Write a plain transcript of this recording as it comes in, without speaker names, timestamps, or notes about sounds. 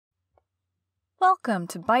Welcome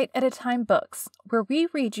to Bite at a Time Books, where we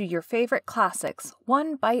read you your favorite classics,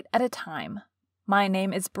 one bite at a time. My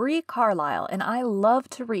name is Bree Carlile, and I love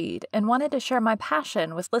to read and wanted to share my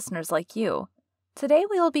passion with listeners like you. Today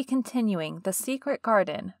we will be continuing The Secret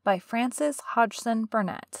Garden by Frances Hodgson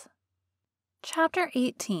Burnett. Chapter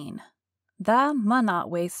 18. The Munnot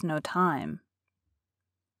Waste No Time.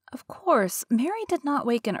 Of course, Mary did not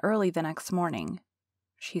waken early the next morning.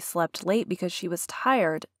 She slept late because she was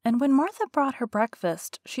tired, and when Martha brought her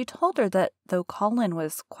breakfast, she told her that though Colin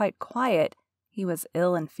was quite quiet, he was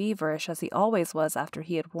ill and feverish as he always was after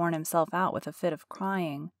he had worn himself out with a fit of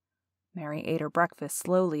crying. Mary ate her breakfast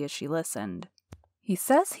slowly as she listened. "He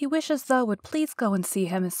says he wishes thou would please go and see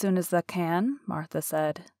him as soon as thou can," Martha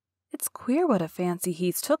said. "It's queer what a fancy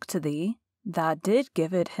he's took to thee. Thou did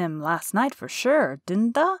give it him last night for sure,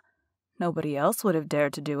 didn't thou? Nobody else would have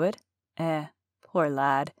dared to do it. Poor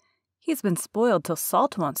lad, he's been spoiled till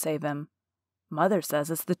salt won't save him. Mother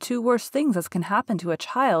says it's the two worst things as can happen to a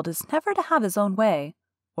child is never to have his own way,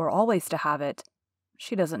 or always to have it.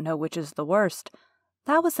 She doesn't know which is the worst.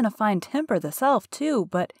 Thou was in a fine temper thyself, too,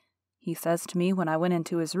 but he says to me when I went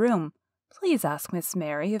into his room, 'Please ask Miss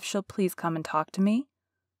Mary if she'll please come and talk to me.'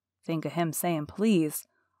 Think of him saying please.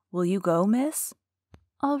 Will you go, miss?"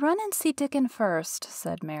 "I'll run and see Dickon first,"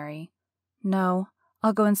 said Mary. "No,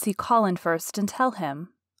 I'll go and see Colin first and tell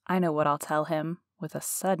him. I know what I'll tell him," with a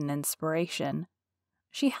sudden inspiration.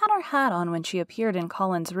 She had her hat on when she appeared in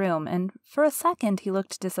Colin's room, and for a second he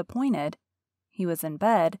looked disappointed. He was in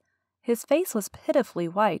bed. His face was pitifully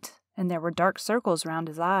white, and there were dark circles round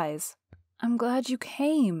his eyes. "I'm glad you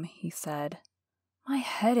came," he said. "My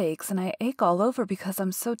head aches, and I ache all over because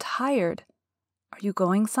I'm so tired. Are you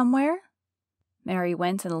going somewhere?" Mary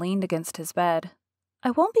went and leaned against his bed. "I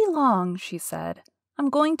won't be long," she said. "I'm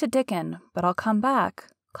going to Dickon, but I'll come back.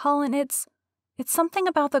 Colin, it's something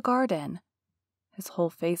about the garden." His whole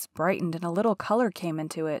face brightened and a little color came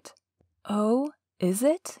into it. "Oh, is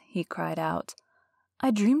it?" he cried out. "I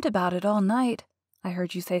dreamed about it all night. I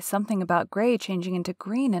heard you say something about gray changing into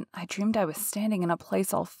green, and I dreamed I was standing in a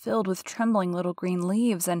place all filled with trembling little green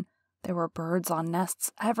leaves, and there were birds on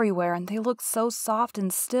nests everywhere, and they looked so soft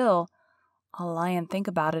and still. I'll lie and think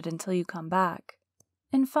about it until you come back."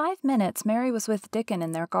 In 5 minutes, Mary was with Dickon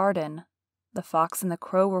in their garden. The fox and the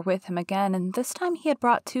crow were with him again, and this time he had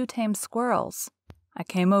brought 2 tame squirrels. "I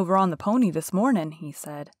came over on the pony this morning," he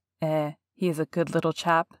said. He is a good little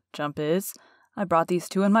chap, Jump is. I brought these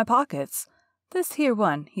 2 in my pockets. This here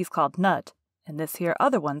one, he's called Nut, and this here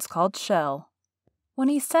other one's called Shell." When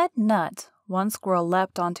he said Nut, one squirrel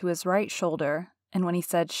leapt onto his right shoulder, and when he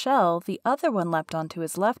said Shell, the other one leapt onto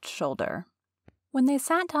his left shoulder. When they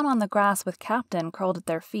sat down on the grass with Captain curled at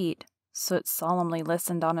their feet, Soot solemnly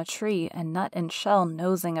listened on a tree and Nut and Shell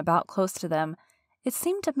nosing about close to them, it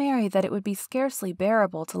seemed to Mary that it would be scarcely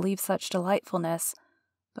bearable to leave such delightfulness.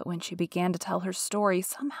 But when she began to tell her story,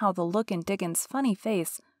 somehow the look in Dickon's funny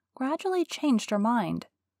face gradually changed her mind.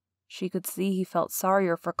 She could see he felt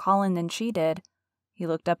sorrier for Colin than she did. He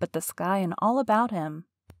looked up at the sky and all about him.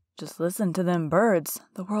 "Just listen to them birds.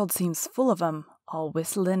 The world seems full of 'em, all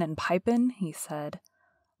whistlin' and pipin'," he said.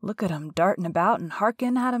 "Look at 'em dartin' about and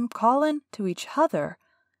harkin' at 'em callin' to each other.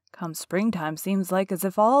 Come springtime seems like as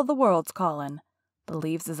if all the world's callin'. The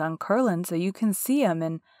leaves is uncurlin' so you can see 'em,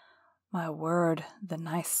 and, my word, the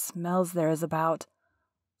nice smells there is about,"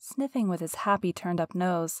 sniffing with his happy turned-up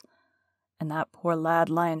nose. "And that poor lad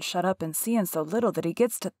lyin' shut up and seein' so little that he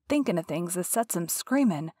gets to thinkin' of things as sets him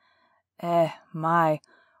screamin'.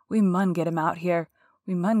 We mun get him out here.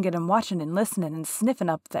 We mun get him watchin' and listenin' and sniffin'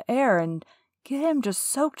 up the air, and get him just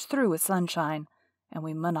soaked through with sunshine, and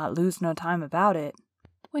we mun not lose no time about it."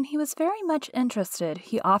 When he was very much interested,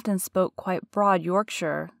 he often spoke quite broad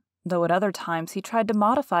Yorkshire, though at other times he tried to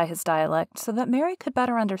modify his dialect so that Mary could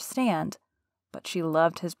better understand. But she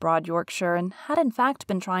loved his broad Yorkshire and had in fact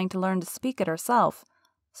been trying to learn to speak it herself,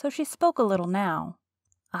 so she spoke a little now.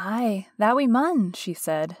 "Aye, that we mun," she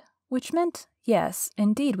said, which meant, yes,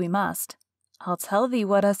 indeed we must. "I'll tell thee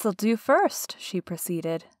what us'll do first," she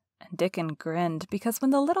proceeded, and Dickon grinned because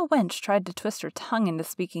when the little wench tried to twist her tongue into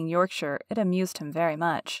speaking Yorkshire, it amused him very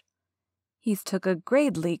much. "He's took a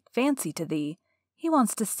great leak fancy to thee. He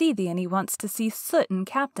wants to see thee, and he wants to see Soot and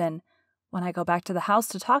Captain. When I go back to the house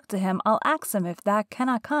to talk to him, I'll ax him if thou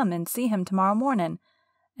canna come and see him tomorrow mornin',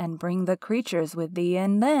 and bring the creatures with thee,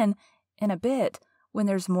 and then, in a bit, when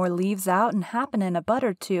there's more leaves out and happenin' a bud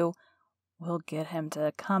or 2, we'll get him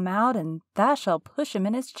to come out, and thou shall push him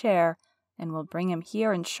in his chair, and we'll bring him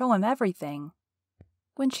here and show him everything."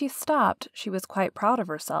 When she stopped, she was quite proud of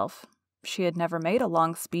herself. She had never made a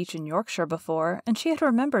long speech in Yorkshire before, and she had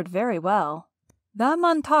remembered very well. "Thou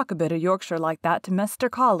mun talk a bit o' Yorkshire like that to Mester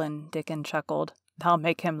Colin," Dickon chuckled. "Thou'll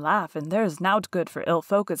make him laugh, and there's nowt good for ill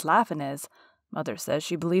folk as laughin' is. Mother says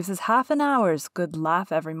she believes as half an hour's good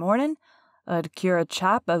laugh every morning 'ud cure a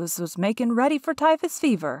chap as was making ready for typhus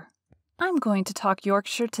fever." "I'm going to talk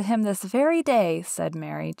Yorkshire to him this very day," said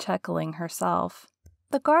Mary, chuckling herself.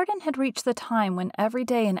 The garden had reached the time when every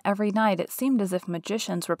day and every night it seemed as if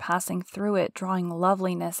magicians were passing through it, drawing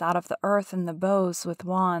loveliness out of the earth and the boughs with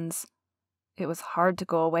wands. It was hard to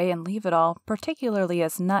go away and leave it all, particularly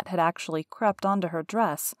as Nut had actually crept onto her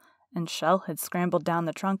dress, and Shell had scrambled down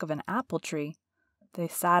the trunk of an apple tree. They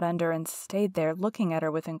sat under and stayed there, looking at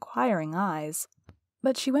her with inquiring eyes.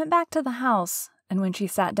 But she went back to the house, and when she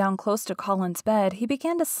sat down close to Colin's bed, he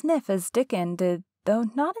began to sniff as Dickon did, though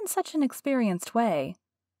not in such an experienced way.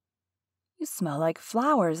 "You smell like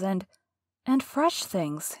flowers and fresh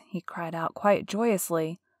things," he cried out quite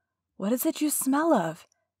joyously. "What is it you smell of?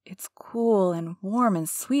 It's cool and warm and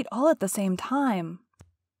sweet all at the same time."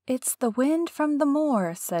 "It's the wind from the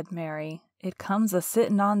moor," said Mary. "It comes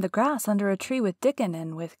a-sittin' on the grass under a tree with Dickon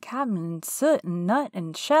and with Cap'n and Soot and Nut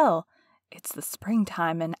and Shell. It's the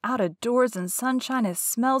springtime, and out-of-doors and sunshine it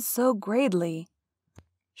smells so gradely."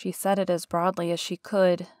 She said it as broadly as she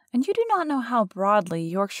could, and you do not know how broadly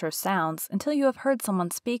Yorkshire sounds until you have heard someone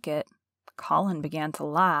speak it. Colin began to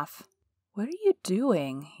laugh. "What are you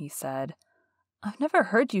doing?" he said. "I've never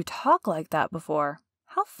heard you talk like that before.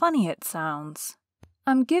 How funny it sounds."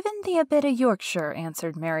 "I'm giving thee a bit of Yorkshire,"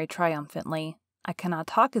 answered Mary triumphantly. "I cannot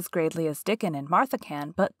talk as gradely as Dickon and Martha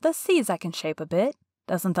can, but thee sees I can shape a bit.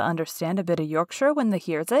 Doesn't thee understand a bit of Yorkshire when thee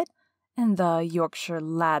hears it? And the Yorkshire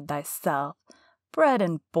lad thyself, bred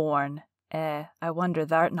and born. I wonder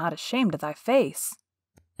thou'rt not ashamed of thy face."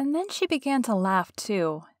 And then she began to laugh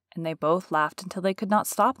too, and they both laughed until they could not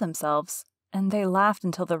stop themselves. And they laughed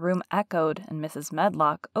until the room echoed, and Mrs.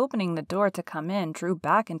 Medlock, opening the door to come in, drew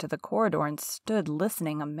back into the corridor and stood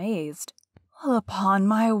listening amazed. "Well, upon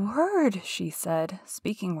my word," she said,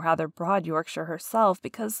 speaking rather broad Yorkshire herself,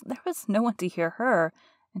 because there was no one to hear her,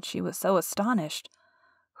 and she was so astonished.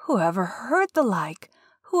 "Who ever heard the like?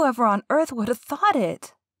 Whoever on earth would have thought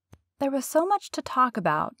it?" There was so much to talk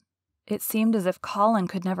about. It seemed as if Colin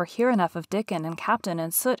could never hear enough of Dickon and Captain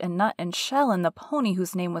and Soot and Nut and Shell and the pony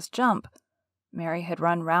whose name was Jump. Mary had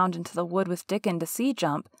run round into the wood with Dickon to see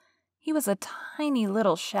Jump. He was a tiny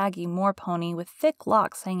little shaggy moor pony with thick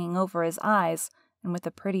locks hanging over his eyes, and with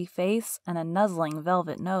a pretty face and a nuzzling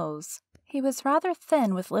velvet nose. He was rather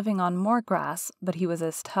thin with living on moor grass, but he was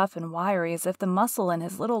as tough and wiry as if the muscle in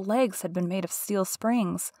his little legs had been made of steel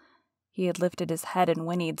springs. He had lifted his head and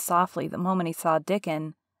whinnied softly the moment he saw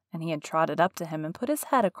Dickon, and he had trotted up to him and put his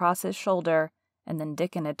head across his shoulder, and then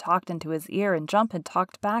Dickon had talked into his ear and Jump had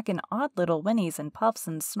talked back in odd little whinnies and puffs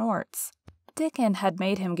and snorts. Dickon had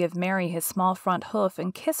made him give Mary his small front hoof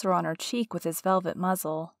and kiss her on her cheek with his velvet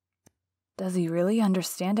muzzle. "Does he really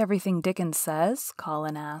understand everything Dickon says?"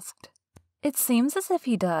 Colin asked. "It seems as if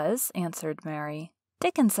he does," answered Mary.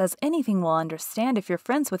 "Dickon says anything will understand if you're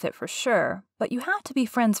friends with it for sure, but you have to be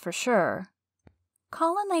friends for sure."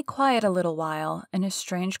 Colin lay quiet a little while, and his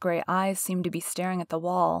strange gray eyes seemed to be staring at the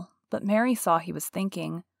wall, but Mary saw he was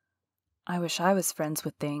thinking. "I wish I was friends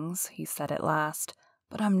with things," he said at last,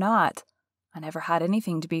 "but I'm not. I never had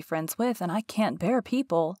anything to be friends with, and I can't bear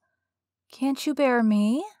people." "Can't you bear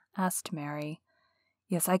me?" asked Mary.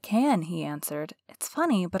 "Yes, I can," he answered. "It's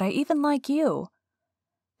funny, but I even like you."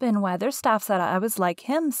 "Ben Weatherstaff said I was like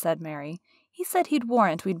him," said Mary. "He said he'd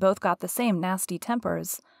warrant we'd both got the same nasty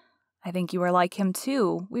tempers. I think you are like him,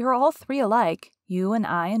 too. We are all three alike, you and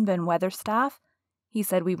I and Ben Weatherstaff. He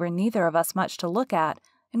said we were neither of us much to look at,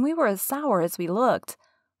 and we were as sour as we looked.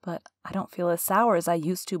 But I don't feel as sour as I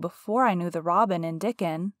used to before I knew the Robin and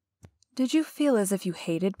Dickon." "Did you feel as if you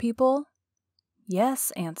hated people?" "Yes,"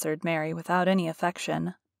 answered Mary without any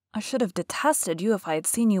affection. "I should have detested you if I had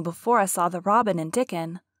seen you before I saw the Robin and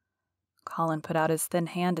Dickon." Colin put out his thin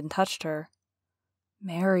hand and touched her.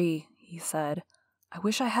 "Mary," he said, "I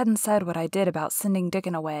wish I hadn't said what I did about sending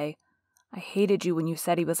Dickon away. I hated you when you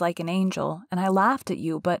said he was like an angel, and I laughed at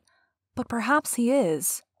you, but perhaps he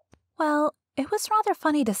is." "Well, it was rather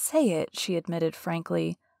funny to say it," she admitted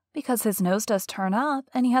frankly, "because his nose does turn up,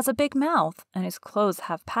 and he has a big mouth, and his clothes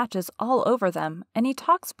have patches all over them, and he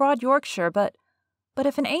talks broad Yorkshire, but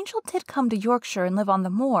if an angel did come to Yorkshire and live on the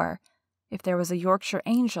moor, if there was a Yorkshire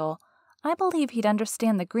angel, I believe he'd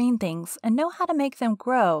understand the green things and know how to make them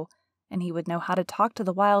grow, and he would know how to talk to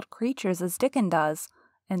the wild creatures as Dickon does,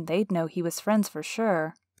 and they'd know he was friends for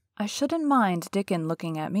sure." "I shouldn't mind Dickon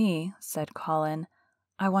looking at me," said Colin.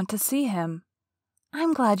 "I want to see him."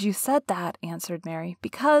 "I'm glad you said that," answered Mary,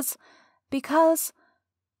 because—"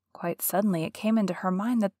 Quite suddenly it came into her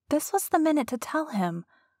mind that this was the minute to tell him.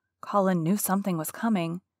 Colin knew something was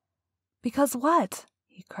coming. "Because what?"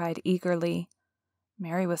 he cried eagerly.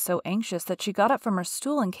 Mary was so anxious that she got up from her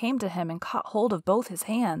stool and came to him and caught hold of both his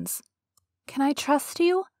hands. "Can I trust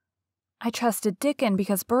you? I trusted Dickon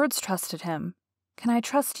because birds trusted him. Can I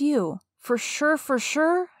trust you? For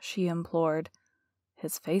sure, she implored.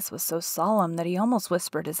 His face was so solemn that he almost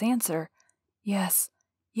whispered his answer. Yes.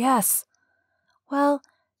 Well,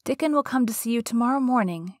 Dickon will come to see you tomorrow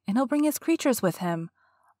morning, and he'll bring his creatures with him.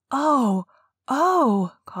 Oh,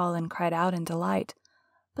 Colin cried out in delight.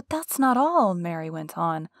 But that's not all, Mary went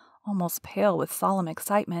on, almost pale with solemn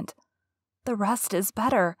excitement. The rest is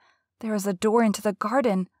better. There is a door into the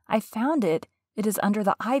garden. I found it. It is under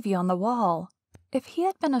the ivy on the wall. If he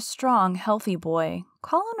had been a strong, healthy boy,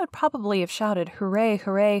 Colin would probably have shouted, "Hooray,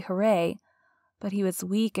 hooray, hooray!" But he was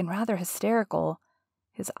weak and rather hysterical.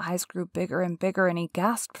 His eyes grew bigger and bigger, and he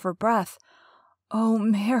gasped for breath. "Oh,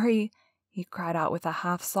 Mary," he cried out with a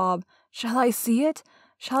half-sob, "shall I see it?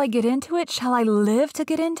 Shall I get into it? Shall I live to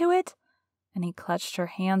get into it?" And he clutched her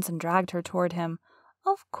hands and dragged her toward him.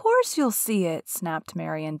 "Of course you'll see it," snapped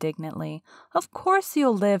Mary indignantly. "Of course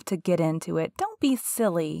you'll live to get into it. Don't be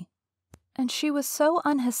silly." And she was so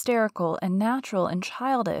unhysterical and natural and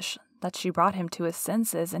childish that she brought him to his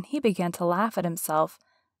senses, and he began to laugh at himself.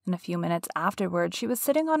 And a few minutes afterward she was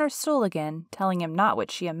sitting on her stool again, telling him not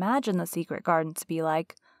what she imagined the secret garden to be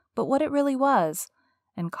like, but what it really was.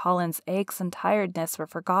 And Colin's aches and tiredness were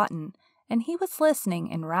forgotten, and he was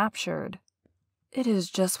listening enraptured. "It is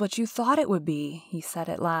just what you thought it would be," he said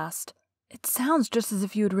at last. "It sounds just as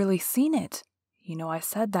if you had really seen it. You know I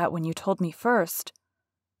said that when you told me first."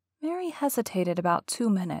 Mary hesitated about 2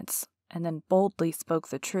 minutes, and then boldly spoke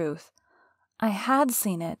the truth. "I had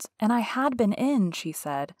seen it, and I had been in," she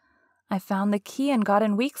said. "I found the key and got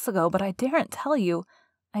in weeks ago, but I daren't tell you.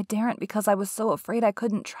 I daren't because I was so afraid I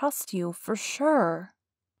couldn't trust you, for sure."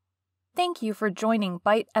 Thank you for joining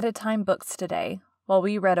Bite at a Time Books today, while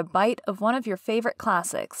we read a bite of one of your favorite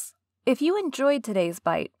classics. If you enjoyed today's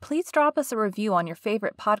bite, please drop us a review on your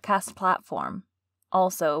favorite podcast platform.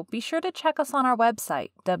 Also, be sure to check us on our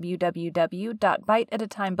website,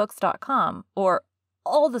 www.biteatatimebooks.com, or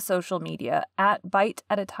all the social media at Bite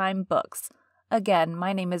at a Time Books. Again,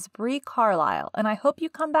 my name is Bree Carlile, and I hope you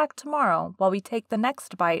come back tomorrow while we take the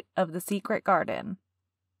next bite of The Secret Garden.